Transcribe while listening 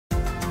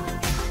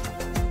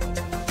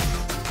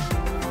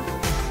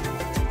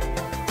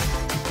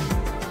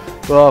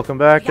Welcome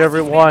back,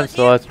 everyone.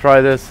 So let's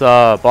try this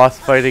boss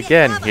fight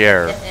again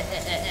here. Will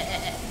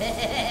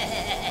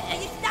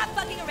you stop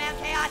fucking around,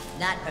 Chaos?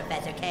 Not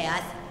Professor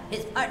Chaos.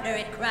 His partner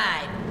in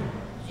crime,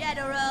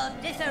 General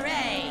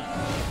Disarray.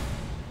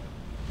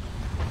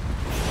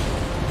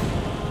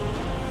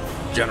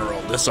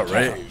 General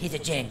Disarray. He's a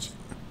ginge.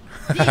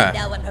 Do you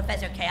know what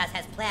Professor Chaos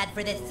has planned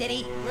for this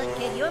city? Look,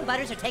 kid, you and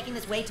Butters are taking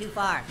this way too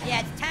far. Yeah,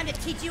 it's time to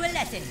teach you a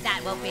lesson.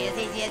 That won't be as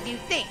easy as you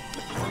think.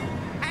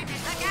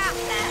 Look out!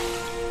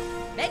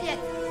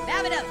 Minions,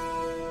 vamp up!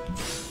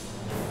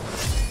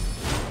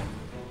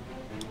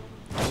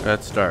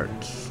 Let's start.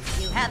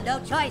 You have no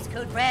choice,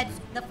 coon friends.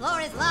 The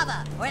floor is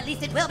lava, or at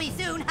least it will be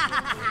soon.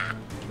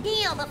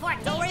 Kneel before.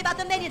 Don't worry about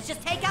the minions.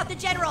 Just take out the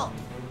general.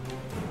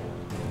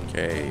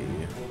 Okay.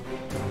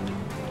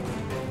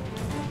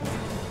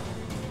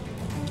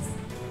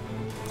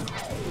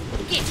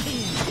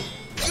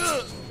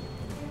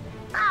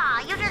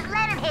 Aw, you just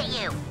let him hit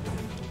you.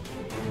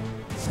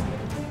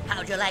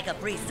 How'd you like a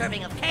brief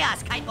serving of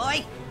chaos, Kite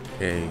Boy?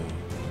 Okay.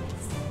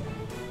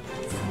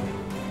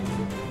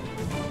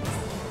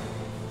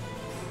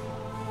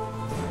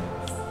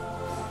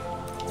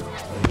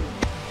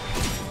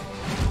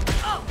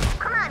 Oh,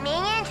 come on,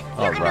 minions. You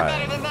All can do right.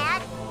 better than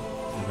that.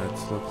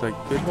 That looks like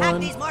a good Attack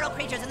one. these mortal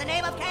creatures in the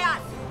name of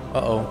chaos.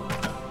 Uh-oh.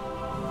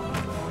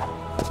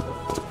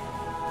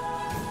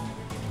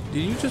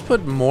 Did you just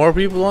put more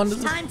people onto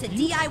It's this? time to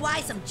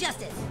DIY some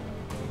justice.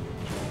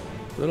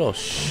 Little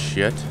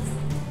shit.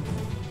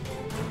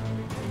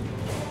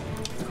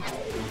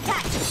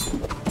 Attack.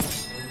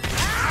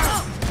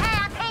 Hey,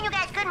 I'm paying you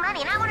guys good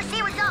money and I want to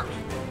see results.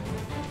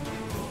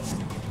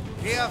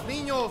 Chaos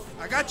niños,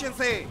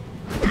 agáchense.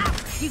 Ow,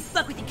 you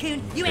fuck with the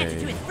coon, you answer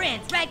Okay. to his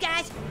friends, right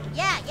guys?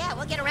 Yeah,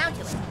 we'll get around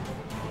to it.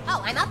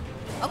 Oh, I'm up?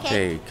 Okay.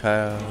 Okay,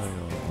 Kyle.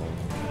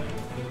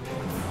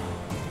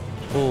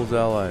 Pulls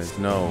allies,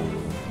 no.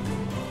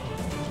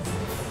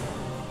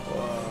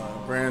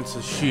 Grants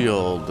a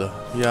shield.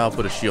 Yeah, I'll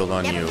put a shield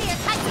on you. Never fear,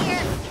 cut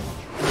here.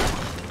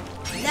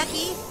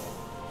 Lucky.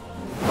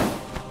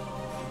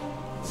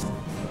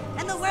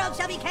 And the world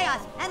shall be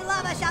chaos, and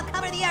lava shall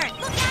cover the earth.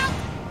 Look out!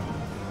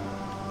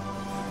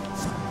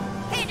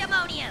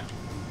 Pandemonium!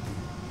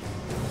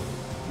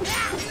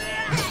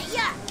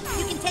 Yeah,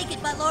 you can take it,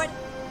 Buttlord.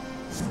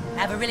 I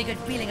have a really good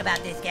feeling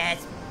about this, guys.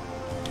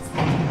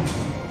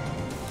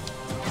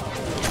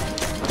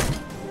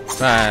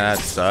 Ah, that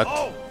sucked.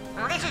 Oh,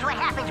 Well, this is what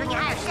happens when you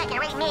hire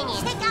second-rate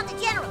minions. Take out the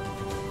general.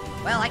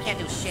 Well, I can't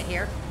do shit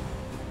here.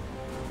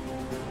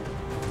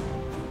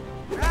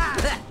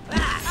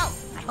 Oh,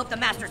 I hope the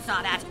master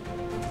saw that.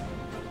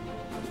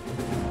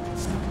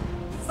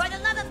 For the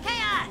love of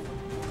chaos!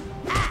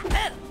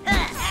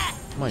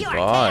 My You're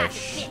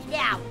gosh. chaos, bitch,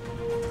 now.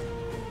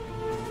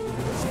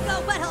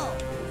 Go, butthole!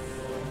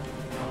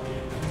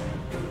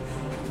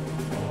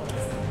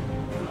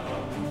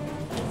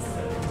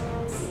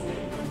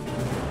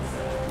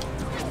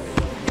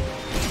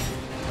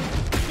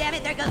 Damn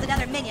it, there goes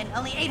another minion.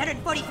 Only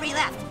 843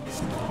 left.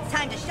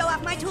 Time to show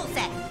off my tool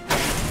set.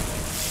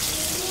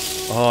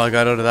 Oh, I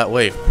got out of that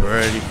way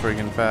pretty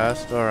friggin'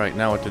 fast. Alright,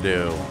 now what to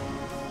do?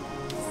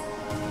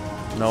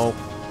 Nope.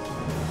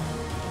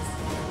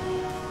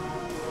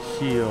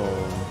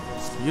 Heal.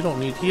 You don't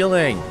need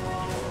healing.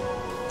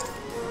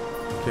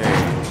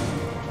 Okay.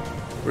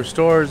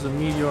 Restores a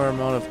meteor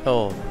amount of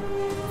health.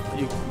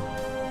 You...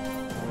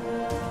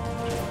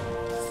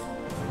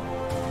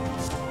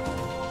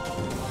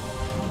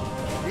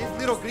 this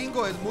little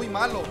gringo es muy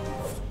malo.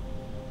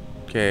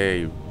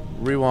 Okay,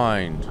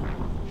 rewind.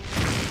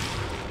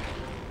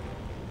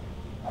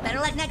 Better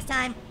luck next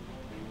time.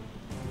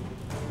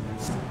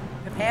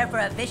 Prepare for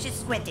a vicious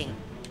squinting.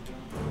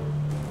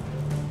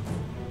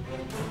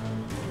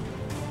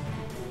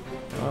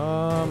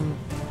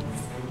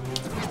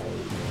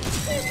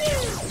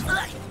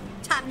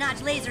 Top-notch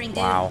lasering, dude.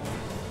 Wow.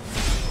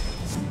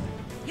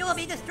 You will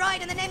be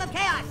destroyed in the name of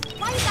chaos.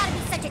 Why you gotta be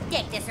such a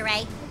dick,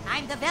 Disarray?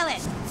 I'm the villain.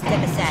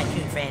 Step aside,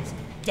 coon friends.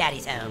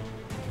 Daddy's home.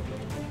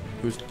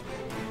 Who's...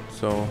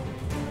 So...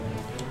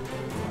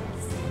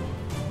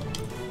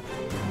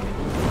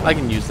 I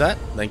can use that.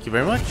 Thank you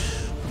very much.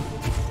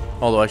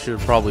 Although I should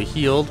have probably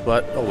healed,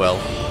 but oh well.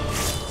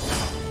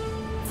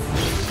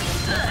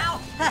 Ow!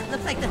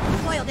 Looks like the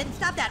foil didn't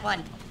stop that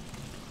one.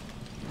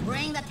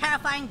 Bring the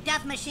terrifying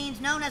death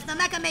machines known as the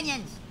Mecha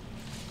Minions.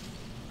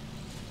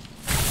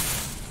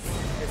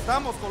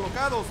 Estamos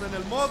colocados en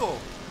el modo.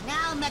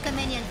 Now, Mecha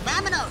Minions,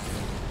 vámonos!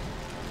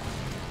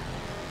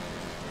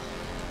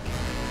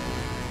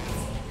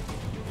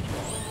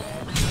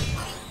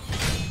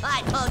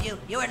 I told you,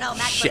 you were no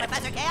match Shit. for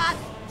Professor Chaos.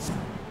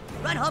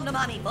 Run home to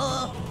mommy,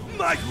 fool.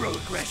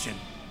 Microaggression.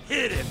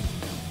 Hit him.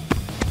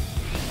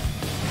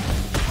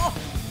 Oh.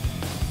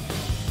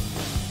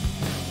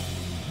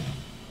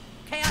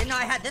 Chaos didn't know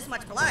I had this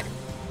much blood.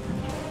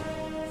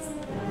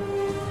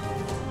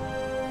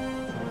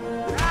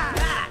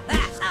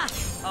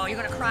 Oh, you're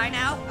gonna cry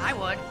now? I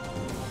would.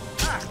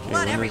 Blood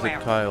When is everywhere.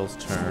 it Kyle's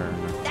turn?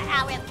 The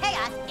hour of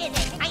chaos is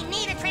it. I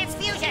need a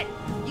transfusion.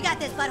 You got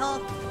this,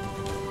 butthole.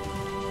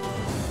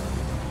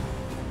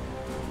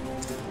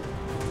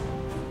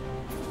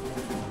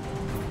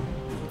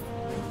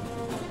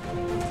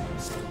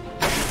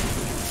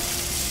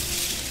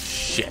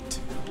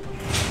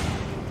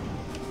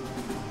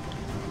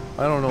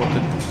 I don't know what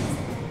to...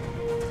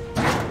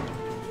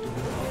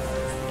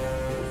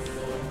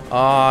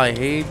 Ah, I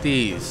hate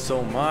these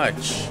so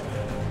much.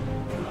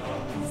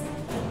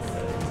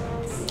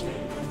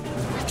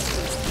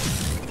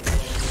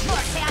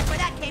 More chaos where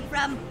that came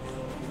from.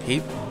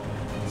 Hate...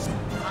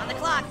 On the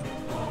clock.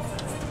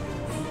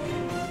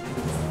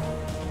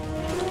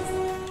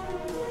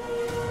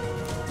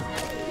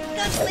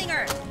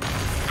 Gunslinger!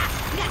 Ah,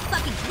 that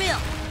fucking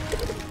drill!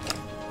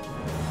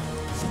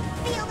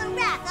 Feel the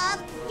wrath of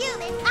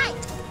humankind.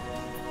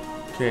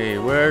 Okay,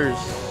 where's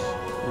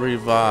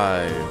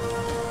revive?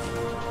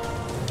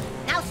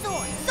 Now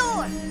sword,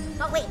 sword.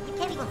 Oh wait, you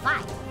can't even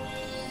fight.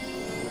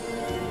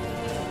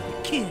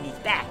 Coon is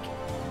back.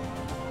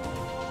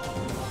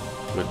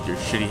 With your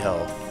shitty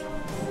health.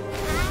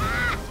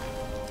 Ah!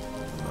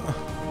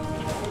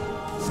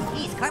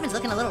 Jeez, Cartman's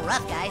looking a little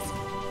rough, guys.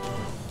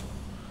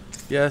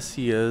 Yes,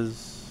 he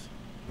is.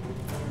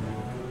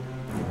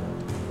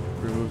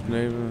 Remove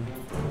neighbor.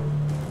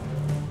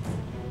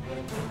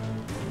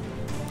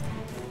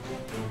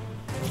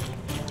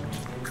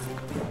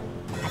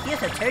 I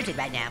feel so turgid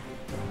right now.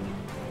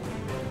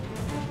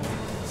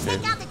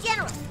 Take out the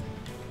general.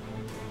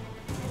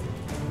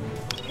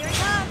 Here he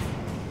comes!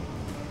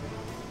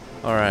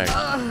 Alright.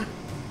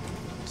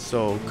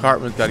 So,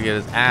 Cartman's gotta get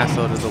his ass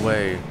out of the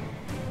way.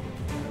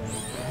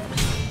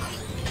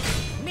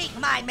 Meet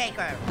my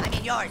maker. I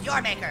mean yours,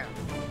 your maker.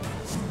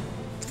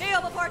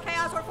 Kneel before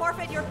chaos or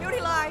forfeit your beauty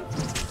life.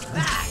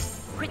 Ah,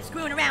 quit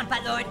screwing around,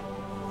 butt lord.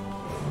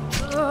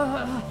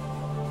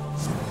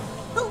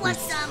 Who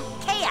wants some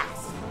chaos?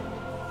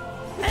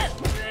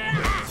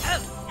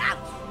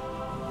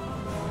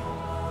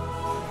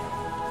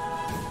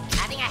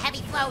 Having a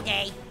heavy flow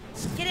day.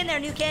 Get in there,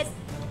 new kid.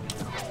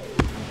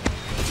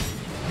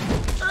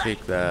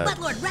 Take that. Butt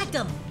lord wrecked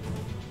him.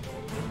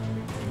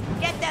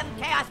 Get them,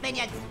 chaos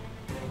minions.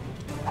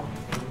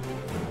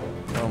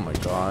 Oh my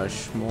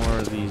gosh, more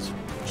of these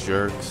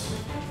jerks.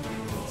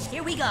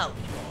 Here we go.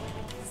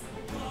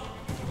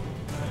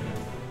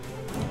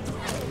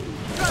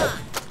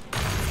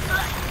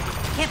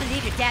 Can't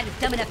believe your dad was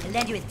dumb enough to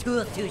lend you his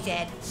tools,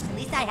 Two-Shed. At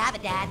least I have a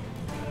dad.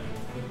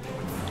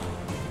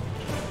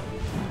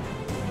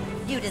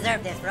 You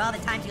deserve this for all the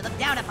times you looked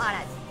down upon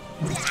us.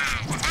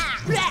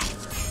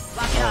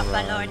 Walk it off,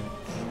 Buttlord.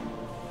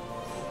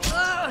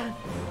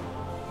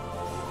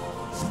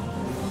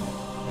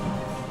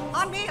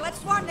 On me, let's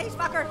swarm these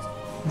fuckers.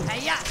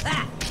 Hey-ya!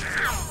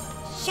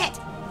 Shit!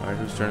 Alright,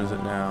 whose turn is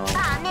it now?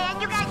 Ah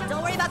man, you guys are.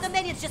 Don't worry about the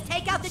minions, just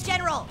take out the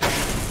general.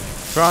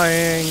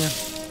 Trying!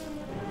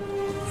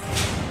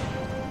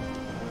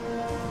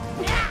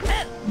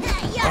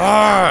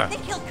 Ah! They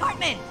killed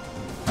Cartman.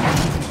 Oh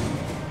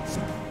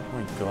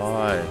my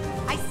god.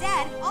 I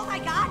said, oh my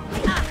god.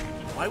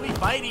 Why are we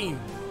fighting?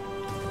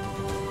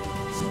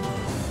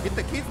 Get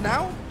the kids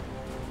now?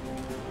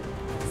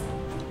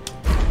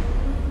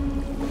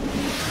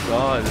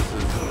 God, this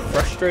is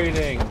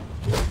frustrating.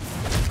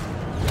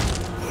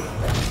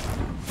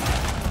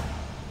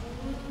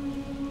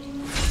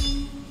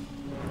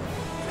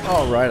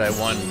 Alright, I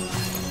won.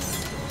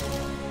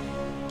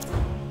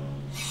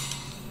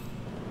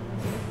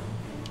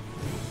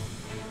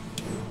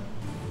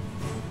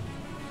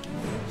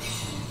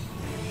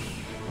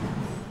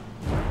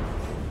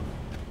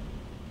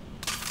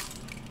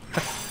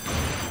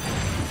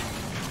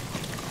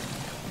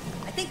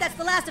 I think that's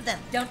the last of them.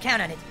 Don't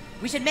count on it.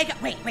 We should make a...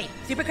 Wait.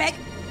 Super Craig?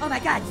 Oh my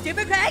god,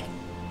 Super Craig?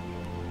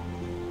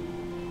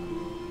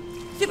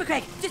 Super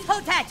Craig, just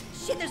hold tight.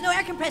 Shit, there's no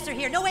air compressor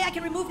here. No way I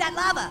can remove that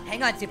lava.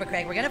 Hang on, Super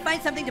Craig. We're gonna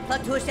find something to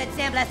plug Tuashed's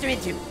sandblaster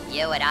into.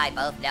 You and I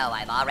both know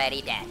I'm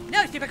already dead.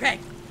 No, Super Craig.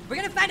 We're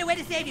gonna find a way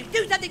to save you.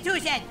 Do something,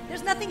 Tuashed.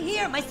 There's nothing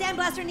here. My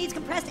sandblaster needs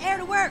compressed air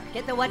to work.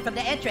 Get the one from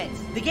the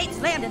entrance. The gate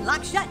slammed and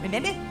locked shut,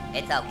 remember?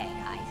 It's okay,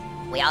 guys.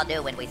 We all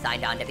knew when we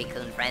signed on to be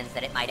Coon friends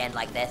that it might end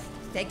like this.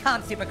 Stay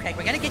calm, Super Craig.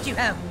 We're gonna get you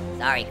home.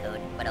 Sorry,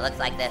 Coon, but it looks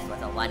like this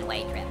was a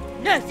one-way trip.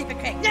 No, Super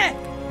Craig, no!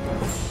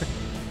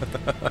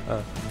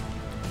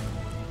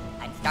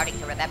 I'm starting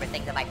to remember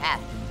things of my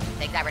past.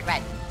 Things I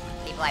regret.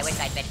 People I wish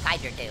I'd been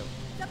kinder to.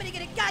 Somebody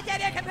get a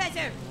goddamn air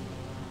compressor!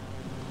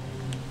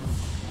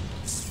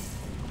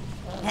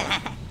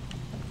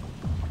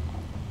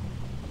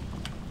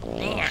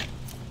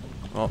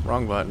 Oh,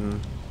 wrong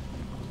button.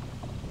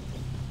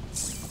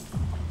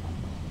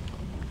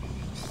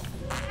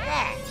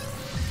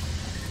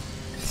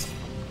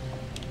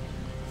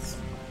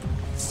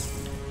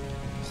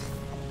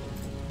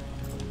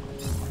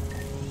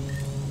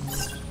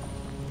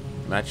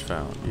 Match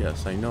found.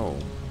 Yes, I know.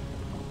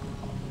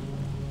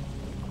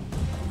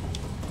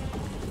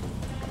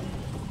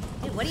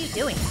 Dude, what are you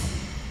doing?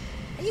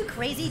 Are you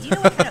crazy? Do you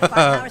know what kind of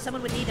firepower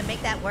someone would need to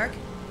make that work?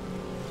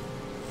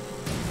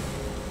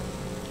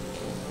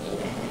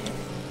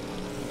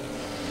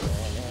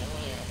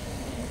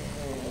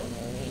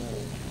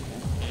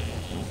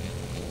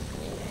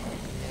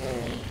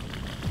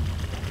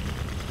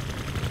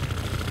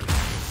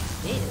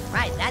 Jesus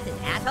Christ, that's an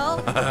asshole?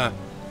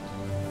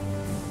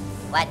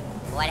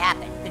 What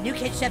happened? The new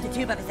kid shoved a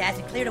tube up his ass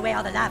and cleared away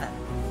all the lava.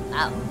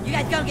 Oh. You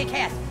guys go and get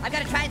Chaos. I've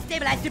got to try and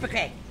stabilize Super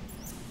Craig.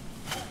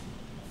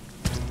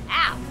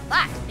 Ow,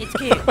 fuck. It's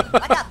cute.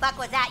 What the fuck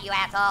was that, you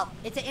asshole?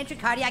 It's an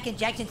intracardiac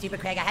injection, Super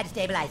Craig. I had to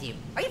stabilize you.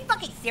 Are you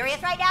fucking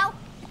serious right now?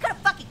 You could've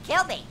fucking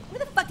killed me. Where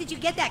the fuck did you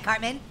get that,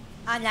 Cartman?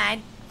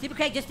 Online. Super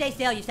Craig, just stay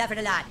still. You suffered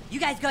a lot. You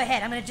guys go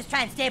ahead. I'm gonna just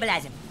try and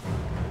stabilize him.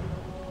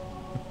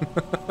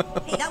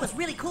 Hey, that was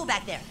really cool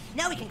back there.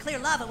 Now we can clear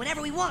lava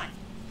whenever we want.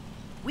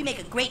 We make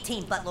a great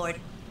team, Buttlord.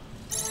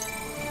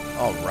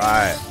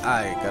 Alright,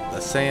 I got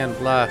the sand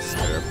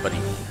blaster, buddy.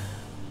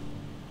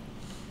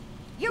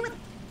 You're with...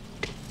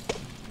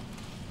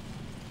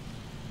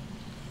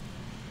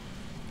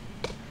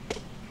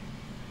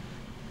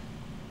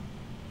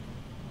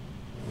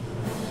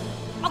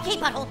 Okay,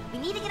 Butthole, we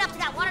need to get up to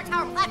that water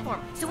tower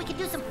platform so we can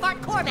do some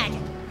fart core magic.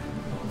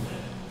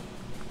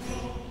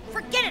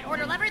 Forget it,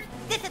 Order Lovers!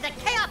 This is a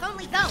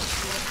chaos-only zone!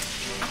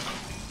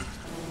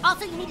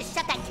 Also, you need to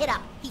shut that kid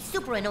up. He's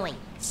super annoying.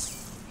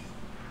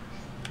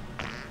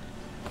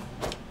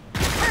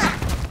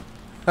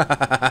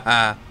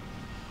 I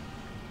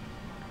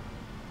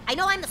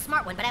know I'm the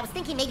smart one, but I was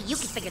thinking maybe you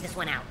could figure this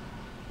one out.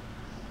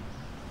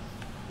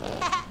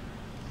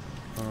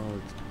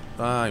 Oh,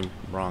 I'm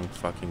wrong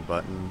fucking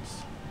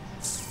buttons.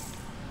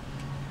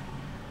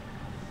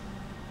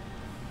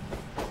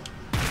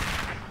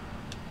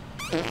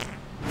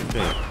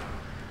 Okay.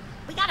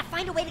 We gotta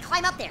find a way to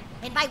climb up there.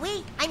 And by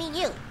we, I mean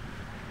you.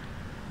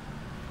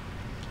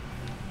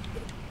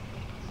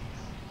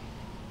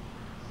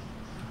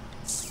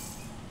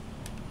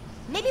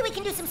 Maybe we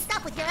can do some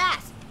stuff with your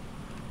ass.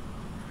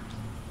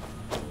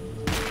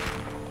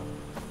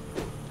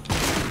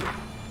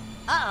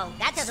 Uh-oh,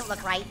 that doesn't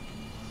look right.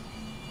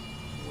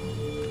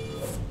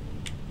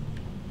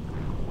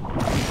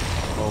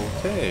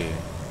 Okay.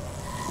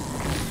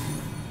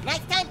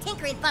 Nice time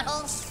tinkering,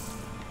 Butthole.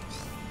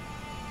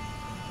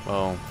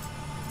 Well.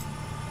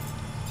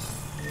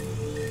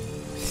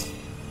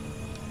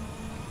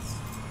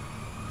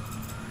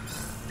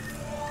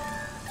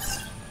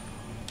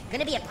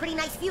 Gonna be a pretty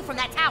nice view from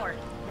that tower,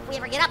 if we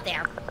ever get up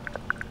there.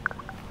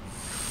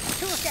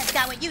 Tool set's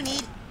got what you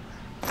need.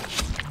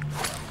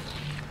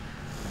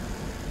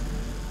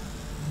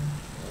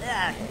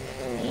 Ugh.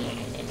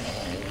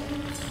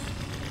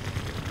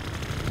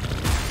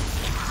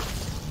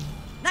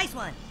 Nice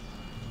one.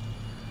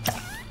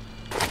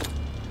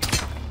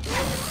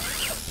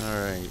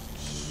 Alright.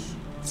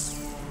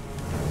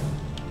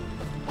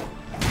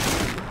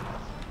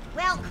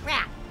 Well,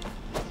 crap.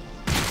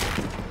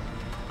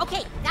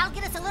 Okay, that'll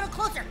get us a little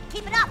closer.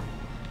 Keep it up.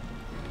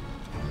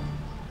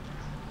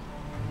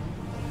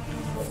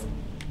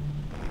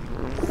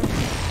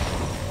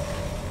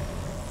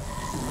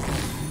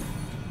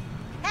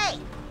 Hey!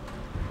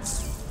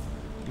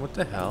 What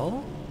the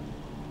hell?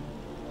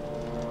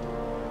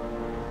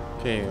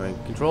 Okay, my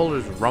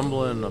controller's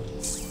rumbling.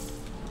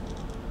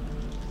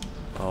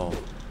 Oh.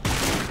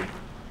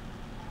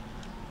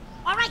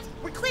 All right,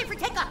 we're clear for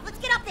takeoff. Let's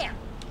get up there.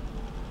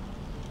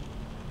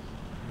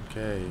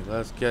 Okay,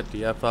 let's get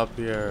the F up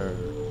here.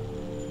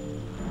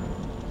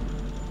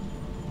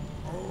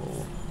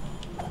 Oh.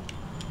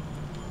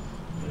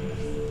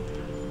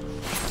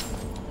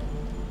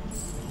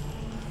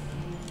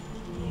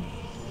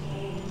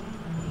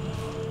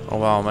 Oh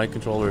wow, my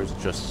controller is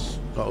just,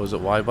 what was it,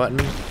 Y button?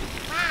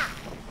 Wow,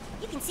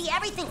 you can see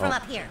everything from Oh.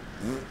 up here.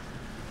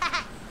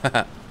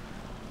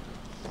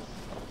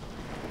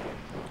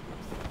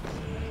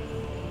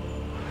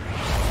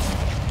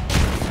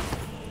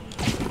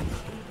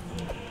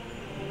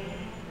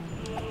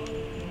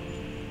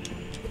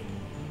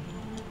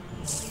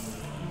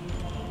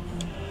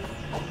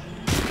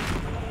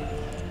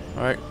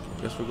 Alright,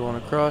 guess we're going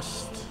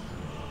across.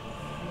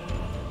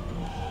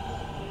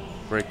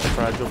 Break the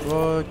fragile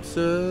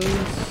boxes.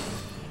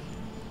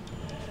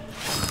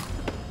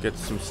 Get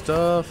some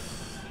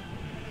stuff.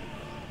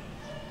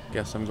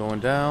 Guess I'm going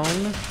down.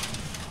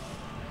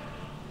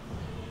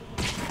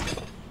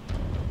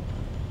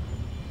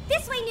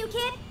 This way, new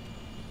kid.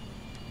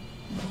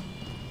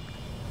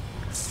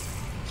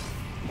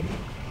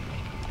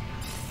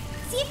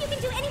 See if you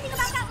can do anything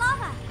about that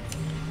lava.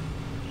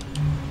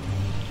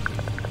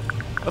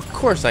 Of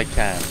course I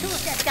can. Tool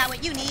set's got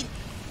what you need.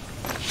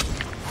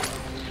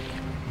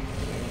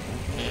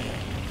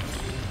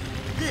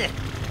 Good.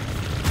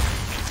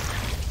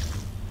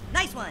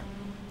 Nice one.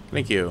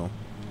 Thank you.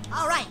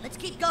 All right, let's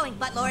keep going,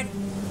 Buttlord.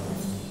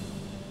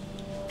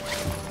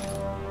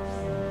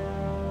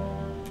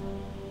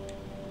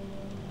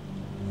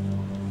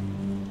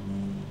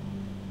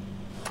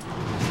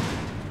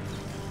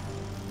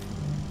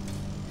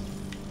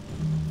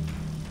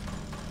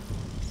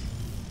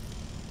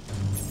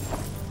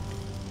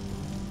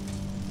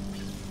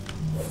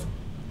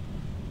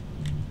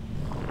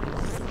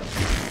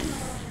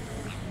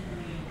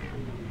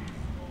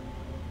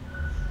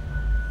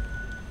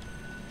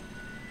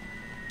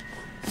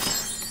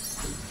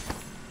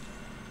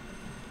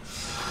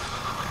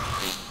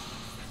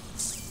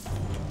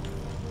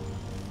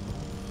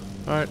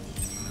 Alright.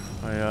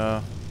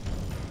 I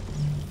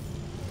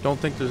don't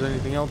think there's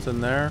anything else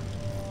in there.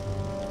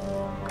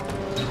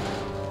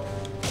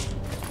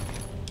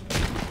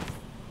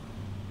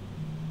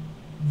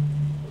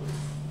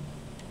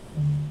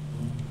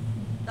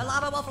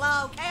 lava will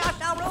flow. Chaos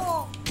shall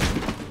rule.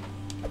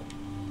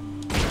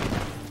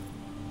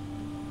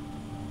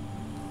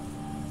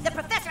 The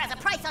professor has a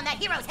price on that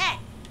hero's head.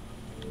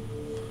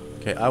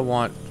 Okay,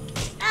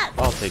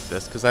 I'll take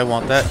this because I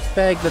want that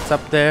bag that's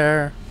up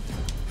there.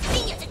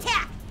 Genius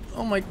attack.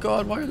 Oh my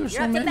god, why are there You're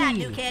so up to bat, many?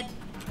 new kid.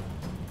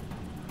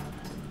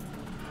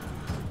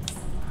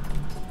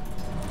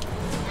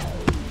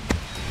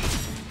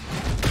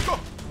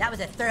 That was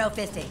a thorough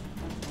fisting.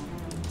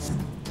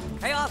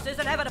 Chaos is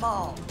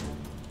inevitable.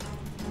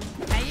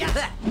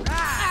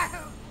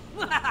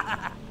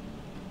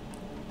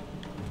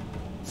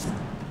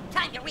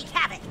 Time to wreak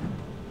havoc.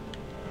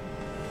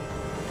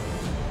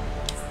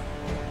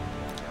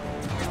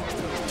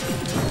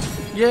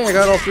 Yeah, I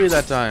got all three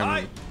that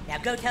time. Now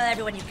go tell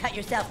everyone you cut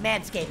yourself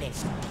manscaping.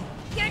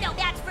 You're no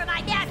match for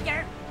my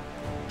master.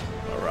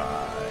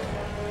 Alright.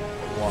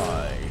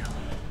 Why?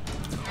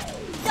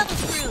 Double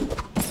screw.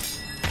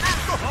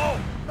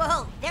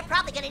 Whoa, they're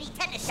probably gonna need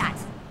tetanus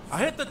shots. I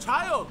hit the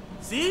child.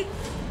 See?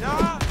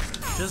 Yeah.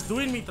 Just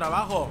doing mi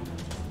trabajo.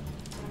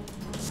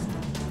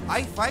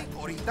 ¿Hay fight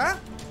ahorita?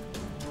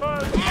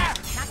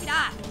 Knock it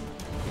off.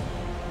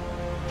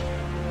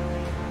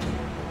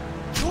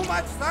 Too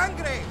much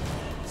sangre.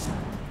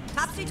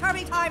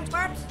 Topsy-turvy time,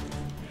 twerps.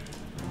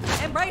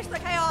 Embrace the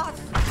chaos.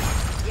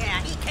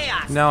 Yeah, eat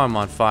chaos. Now I'm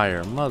on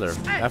fire. Mother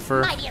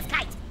effer. Mighty as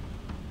kite.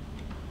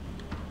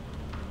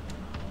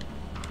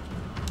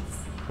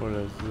 What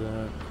is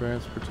that?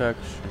 Grants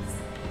protection.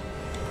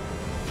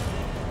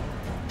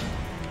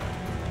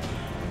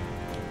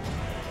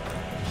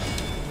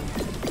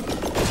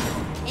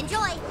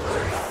 Enjoy.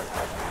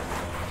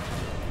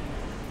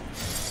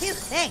 Phew,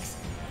 thanks.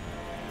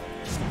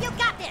 You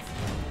got this.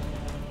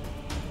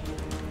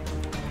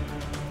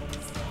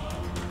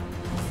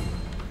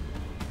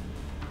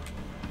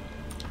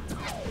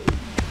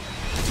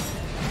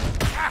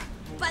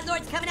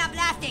 Buttlord's coming out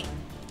blasting.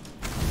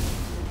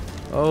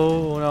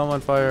 Oh, now I'm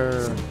on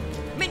fire.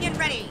 Minion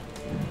ready.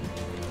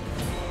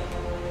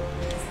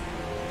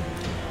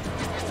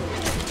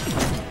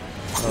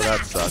 Oh,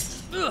 that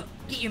sucks. Ugh,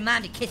 get your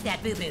mom to kiss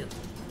that boo-boo.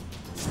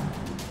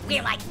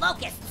 We're like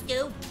locusts,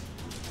 dude.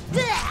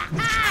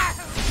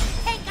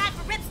 Thank God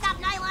for ripstop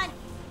nylon.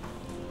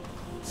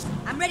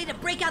 I'm ready to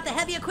break out the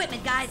heavy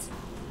equipment, guys.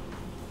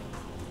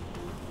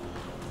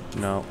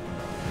 No.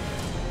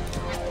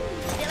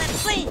 They let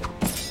us clean.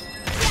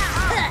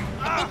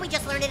 I think we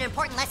just learned an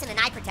important lesson in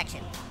eye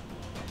protection.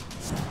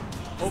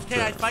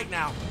 Okay, I fight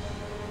now.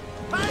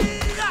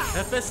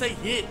 FSA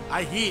hit.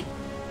 I hit.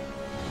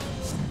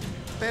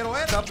 Pero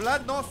the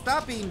blood no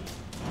stopping.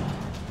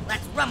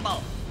 Let's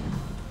rumble.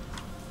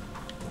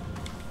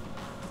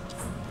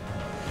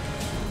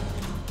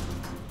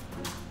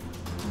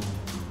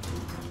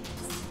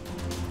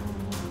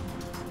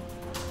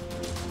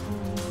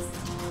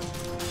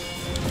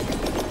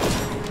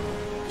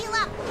 Heal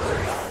up.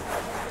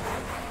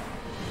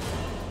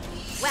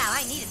 Wow,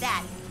 I needed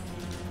that.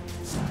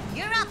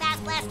 You're up, Ass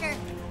Blaster.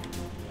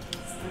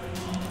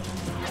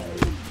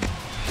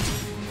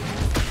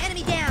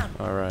 Enemy down.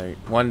 Alright,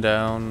 one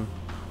down.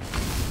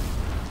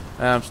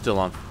 I'm still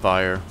on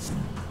fire.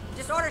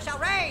 Disorder shall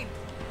reign.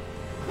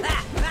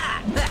 Ah,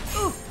 ah, ah.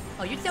 Ooh.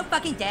 Oh, you're so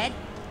fucking dead.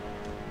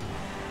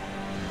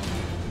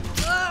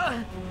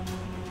 Ugh.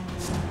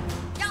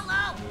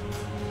 YOLO.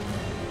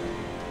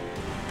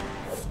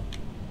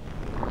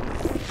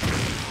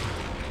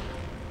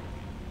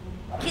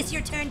 Kiss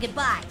your turn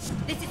goodbye.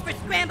 This is for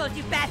scrambles,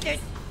 you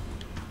bastards.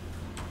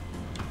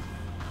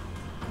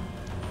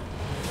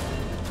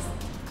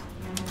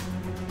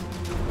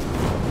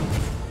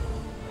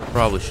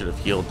 Probably should have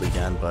healed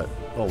again, but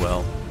oh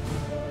well.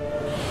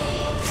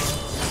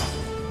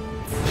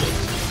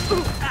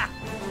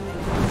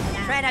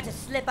 Try not to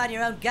slip on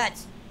your own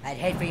guts. I'd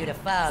hate for you to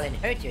fall and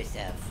hurt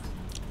yourself.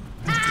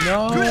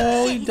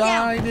 No, he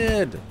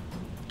died.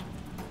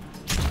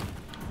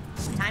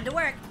 Time to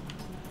work.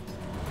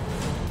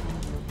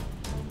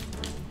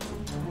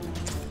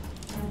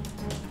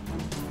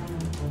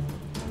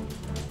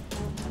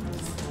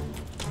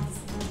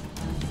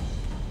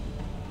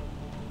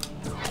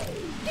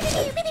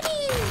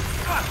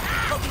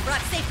 Hope you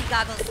brought safety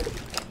goggles.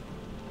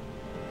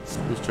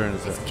 Whose turn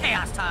is it?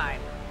 Chaos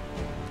time.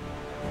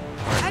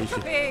 Alright, we should-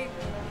 Entropy.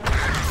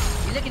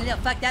 You're looking a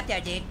little fucked up there,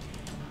 dude.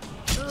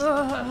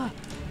 Ugh.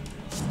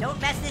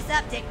 Don't mess this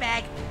up,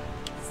 dickbag.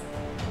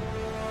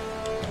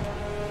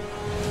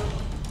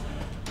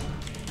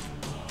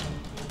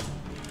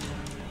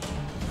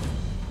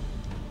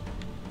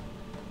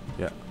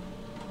 Yeah.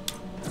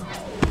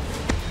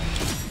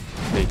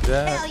 Take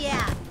that. Hell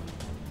yeah.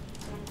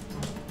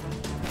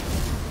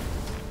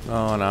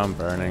 Oh, and I'm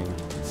burning.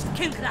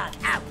 Kunkrat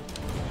out.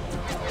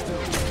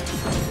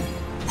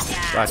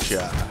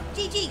 Gotcha.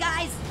 GG,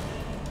 guys.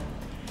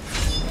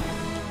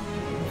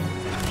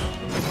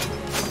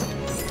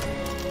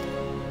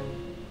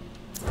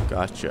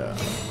 Gotcha.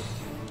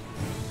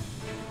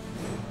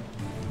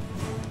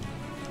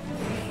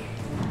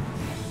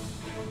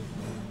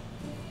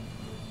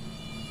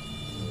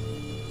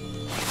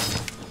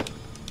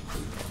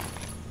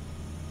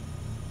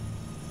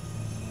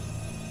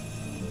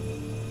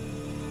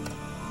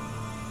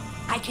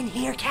 can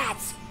hear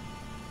cats.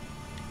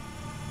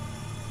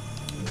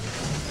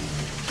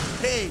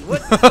 Hey,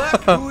 what the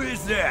fuck? Who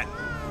is that?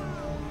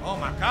 Oh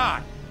my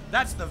god,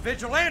 that's the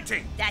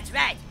vigilante. That's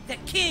right, the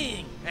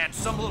coon. And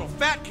some little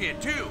fat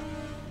kid, too.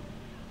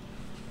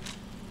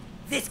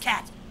 This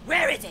cat,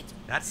 where is it?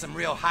 That's some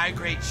real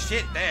high-grade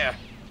shit there.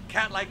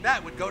 Cat like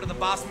that would go to the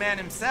boss man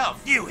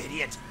himself. You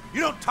idiot.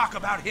 You don't talk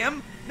about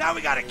him. Now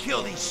we gotta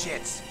kill these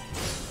shits.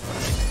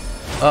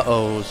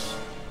 Uh-ohs.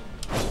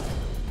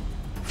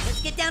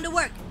 Let's get down to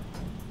work.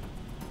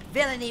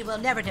 Villainy will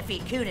never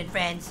defeat Coon and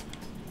friends.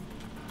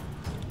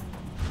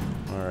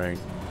 Alright.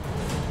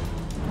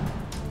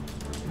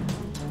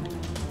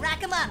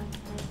 Rack 'em up.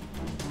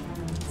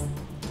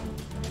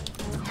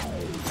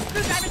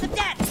 Screwdrivers of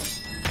death.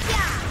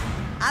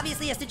 Yeah!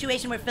 Obviously a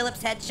situation where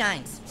Philip's head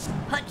shines.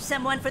 Punch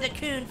someone for the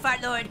Coon,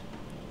 Fart Lord.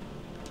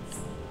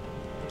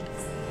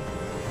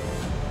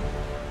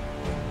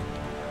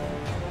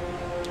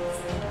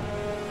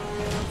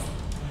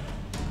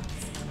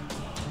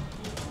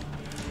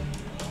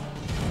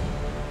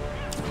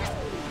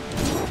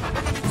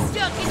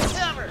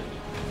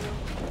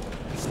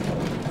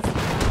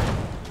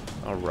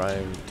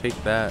 Alright,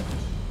 take that.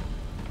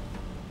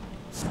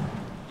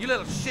 You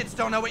little shits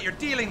don't know what you're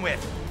dealing with.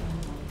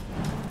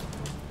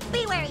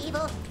 Beware,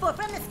 evil, for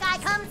from the sky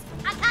comes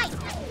a kite.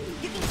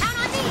 You can count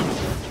on me.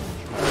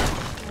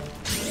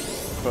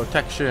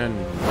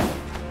 Protection.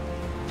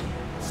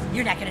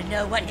 You're not gonna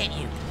know what hit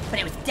you, but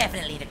it was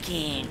definitely the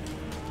Coon.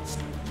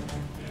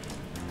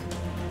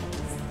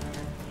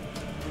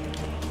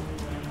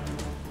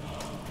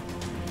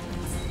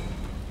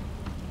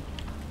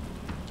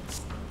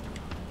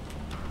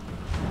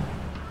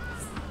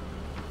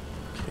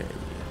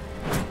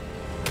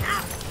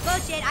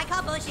 Bullshit, I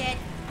call bullshit.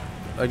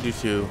 I do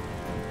too.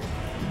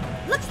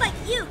 Looks like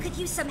you could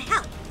use some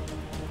help.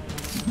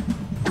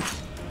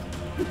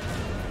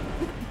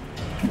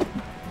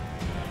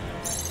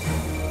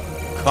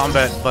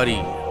 Combat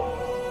buddy.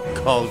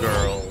 Call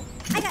girl.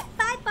 I got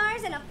 5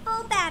 bars and a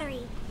full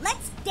battery.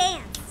 Let's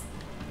dance.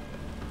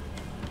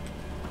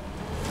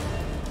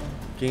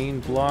 Gain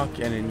block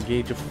and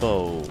engage a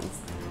foe.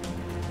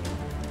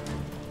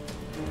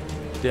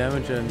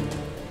 Damage and...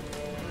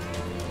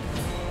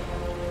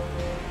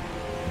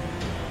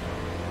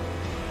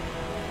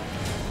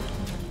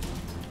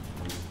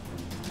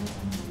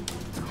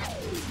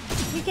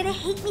 You're gonna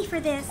hate me for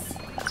this.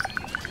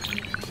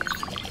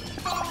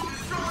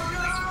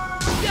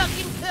 Duck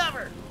in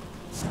cover.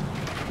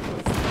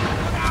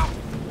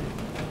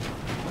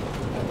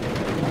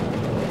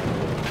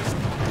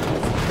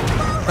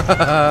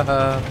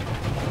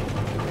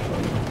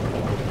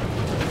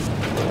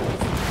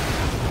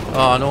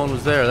 Oh, no one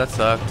was there. That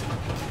sucked.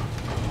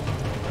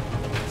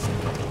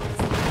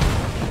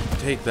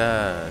 Take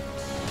that.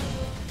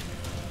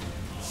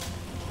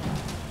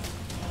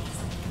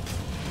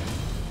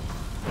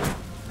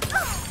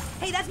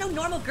 Hey, that's no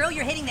normal girl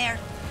you're hitting there.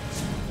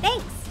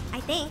 Thanks, I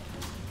think.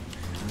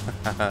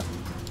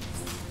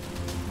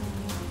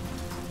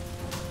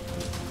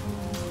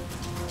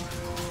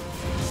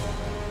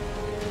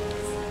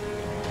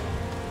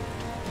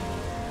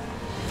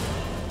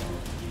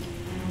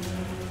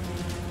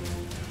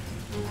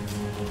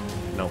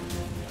 No.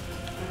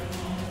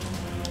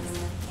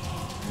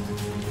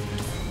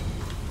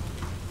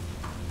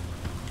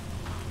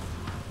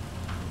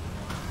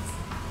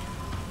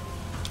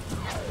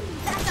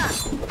 Back up.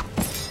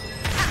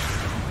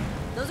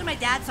 Those are my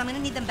dad's, so I'm gonna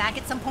need them back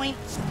at some point.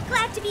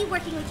 Glad to be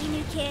working with you,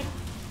 new kid.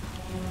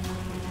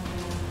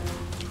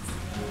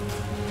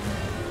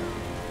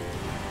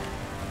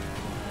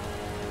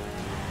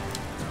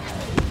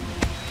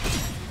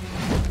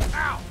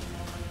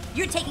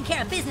 You're taking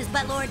care of business,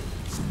 Buttlord.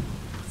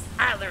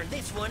 I learned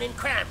this one in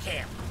crime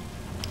camp.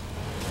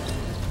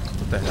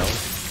 What the hell?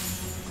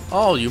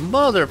 Oh, you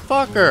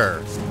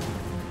motherfucker!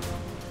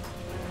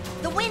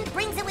 The wind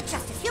brings it with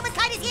justice.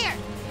 Humankind is here.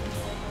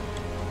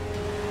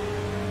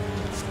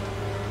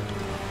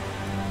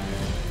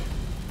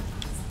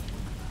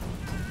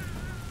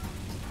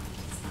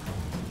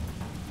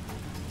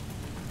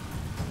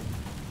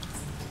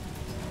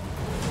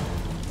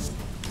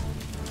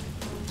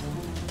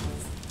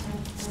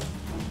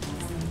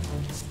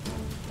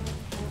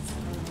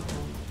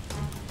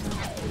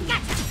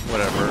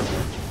 Whatever.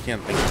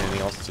 Can't think of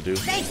anything else to do.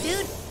 Thanks,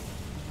 dude.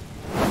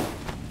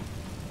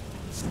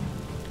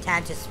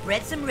 Time to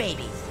spread some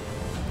rabies.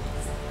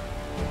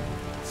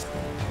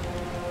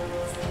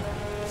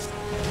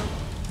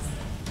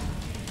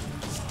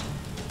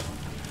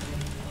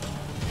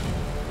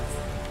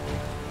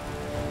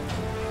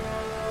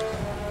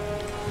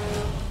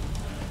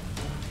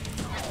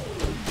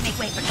 Make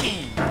way for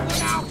King.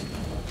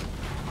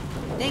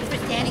 Thanks for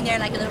standing there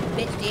like a little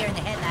bitch deer in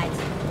the headlights.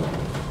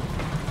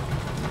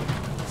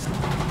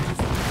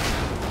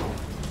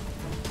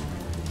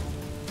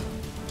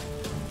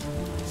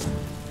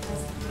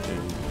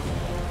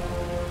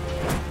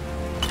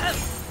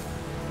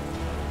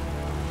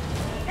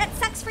 That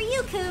sucks for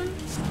you, Coon.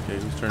 Okay,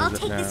 whose turn I'll is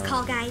it take now? this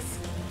call, guys.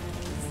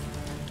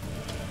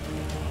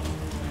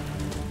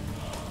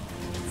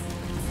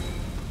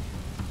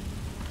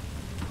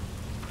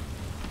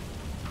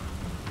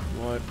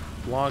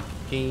 Lock,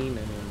 gain,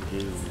 and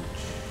engage.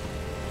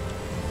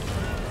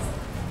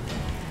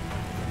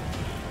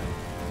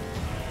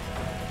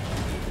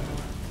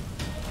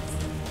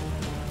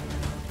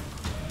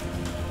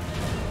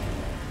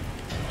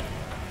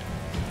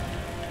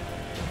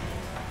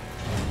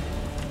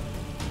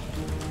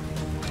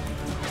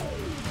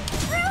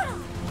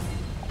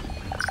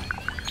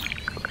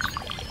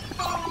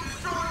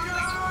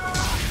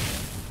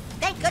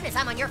 Thank goodness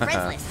I'm on your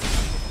friends list.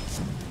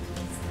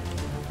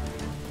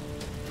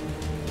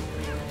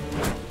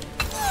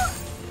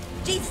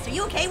 Jesus, are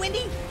you okay,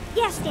 Wendy?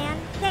 Yes, Dan.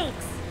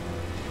 Thanks.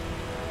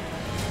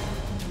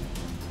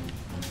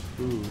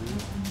 Ooh.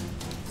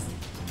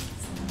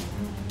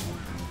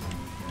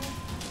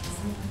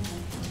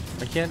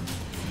 I can't.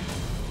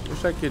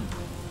 Wish I could.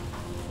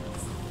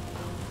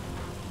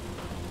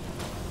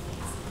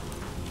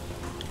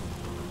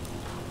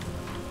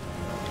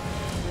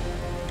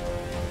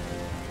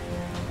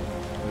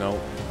 No.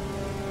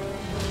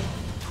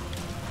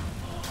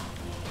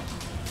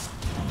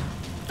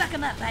 Fuck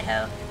him up,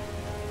 butthole.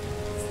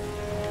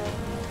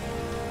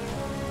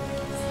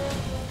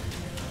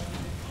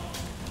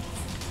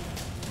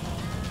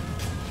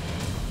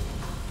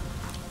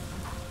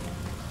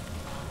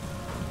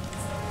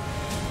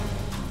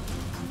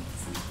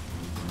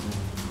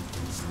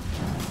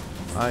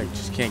 I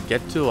just can't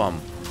get to him.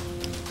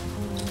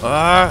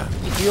 Ah,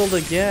 healed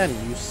again.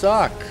 You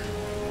suck.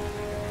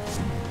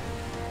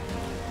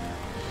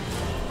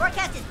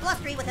 Forecast is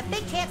blustery with a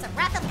big chance of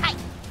Wrath of Kite.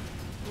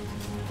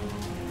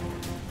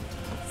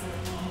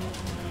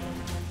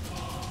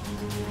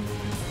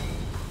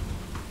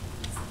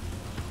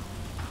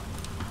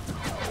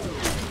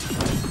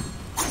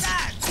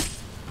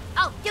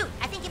 Oh, dude,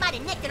 I think you might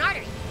have nicked an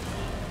artery.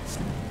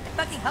 I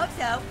fucking hope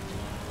so.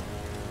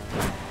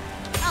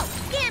 Oh,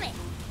 damn it!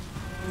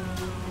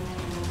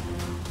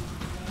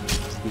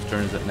 Whose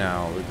turn is it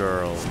now? The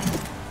girl.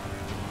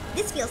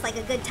 This feels like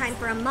a good time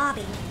for a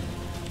mobbing.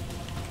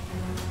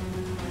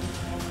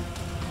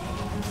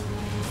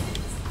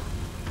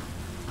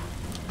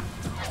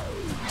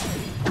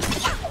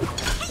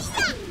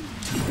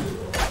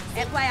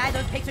 FYI,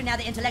 those pics are now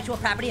the intellectual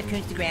property of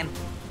Kunstagram.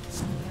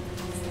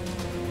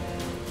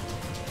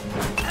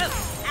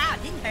 Oh, ow,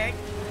 didn't hurt.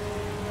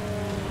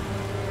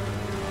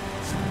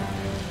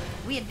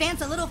 We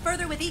advance a little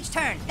further with each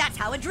turn. That's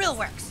how a drill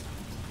works.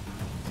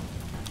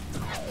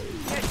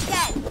 You're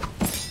dead.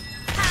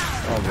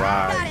 All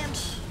right. Got him.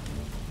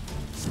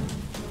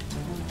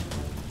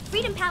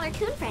 Freedom Pal or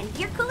Coon Friend,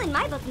 you're cool in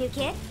my book, new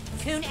kid.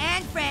 Coon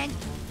and friend.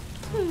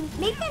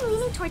 Maybe I'm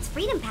leaning towards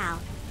Freedom Pal.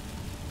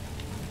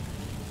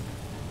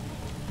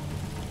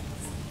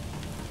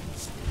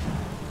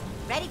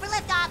 Ready for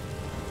liftoff.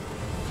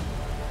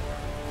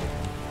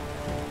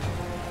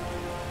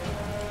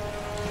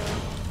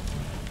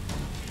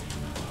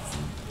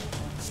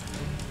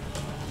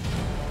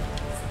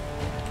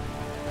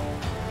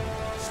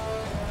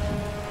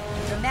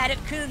 Dramatic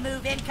coon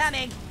move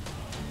incoming.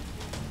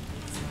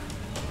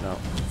 No.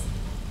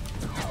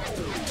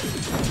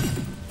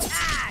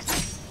 Ah!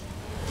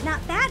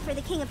 Not bad for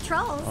the King of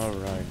Trolls. All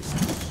right.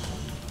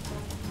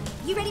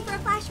 You ready for a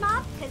flash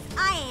mob? Because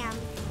I am.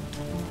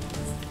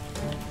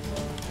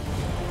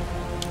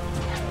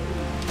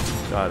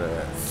 Got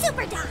it.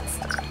 Super Dots!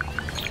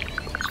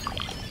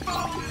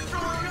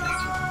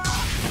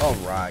 All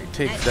right.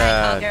 Take Nice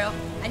that. try, girl.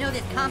 I know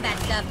this combat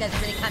stuff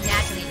doesn't really come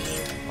naturally to you.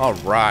 All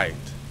right.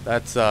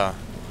 That's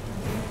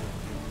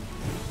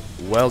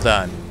well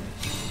done.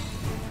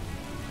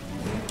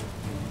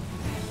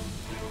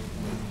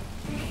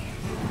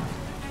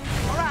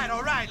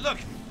 All right, look.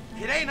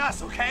 It ain't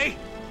us, okay?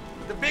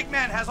 The big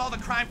man has all the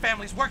crime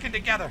families working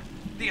together.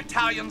 The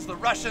Italians, the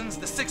Russians,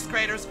 the sixth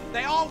graders,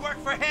 they all work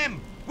for him.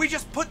 We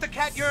just put the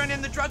cat urine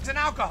in the drugs and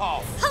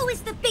alcohol. Who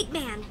is the big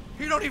man?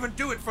 He don't even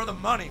do it for the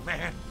money,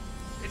 man.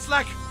 It's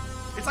like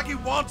he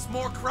wants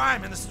more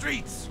crime in the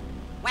streets.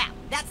 Wow,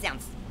 that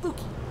sounds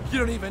spooky. You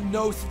don't even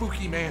know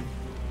Spooky, man.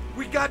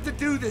 We got to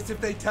do this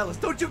if they tell us.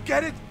 Don't you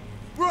get it?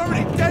 We're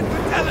already dead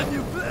for telling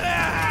you.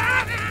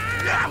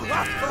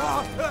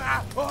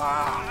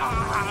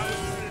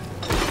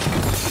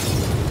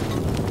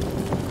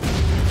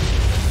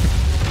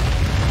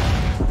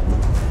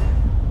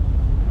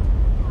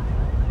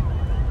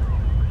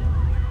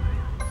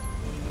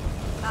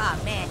 Oh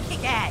man,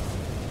 kick ass.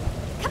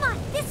 Come on,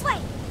 this way!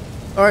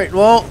 All right.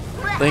 Well,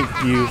 thank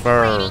you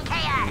for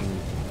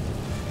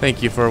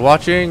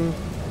watching.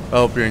 I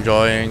hope you're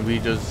enjoying. We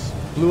just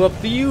blew up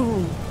the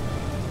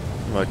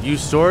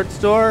used sword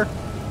store.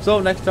 So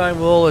next time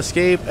we'll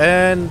escape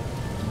and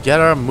get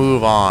our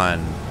move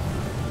on.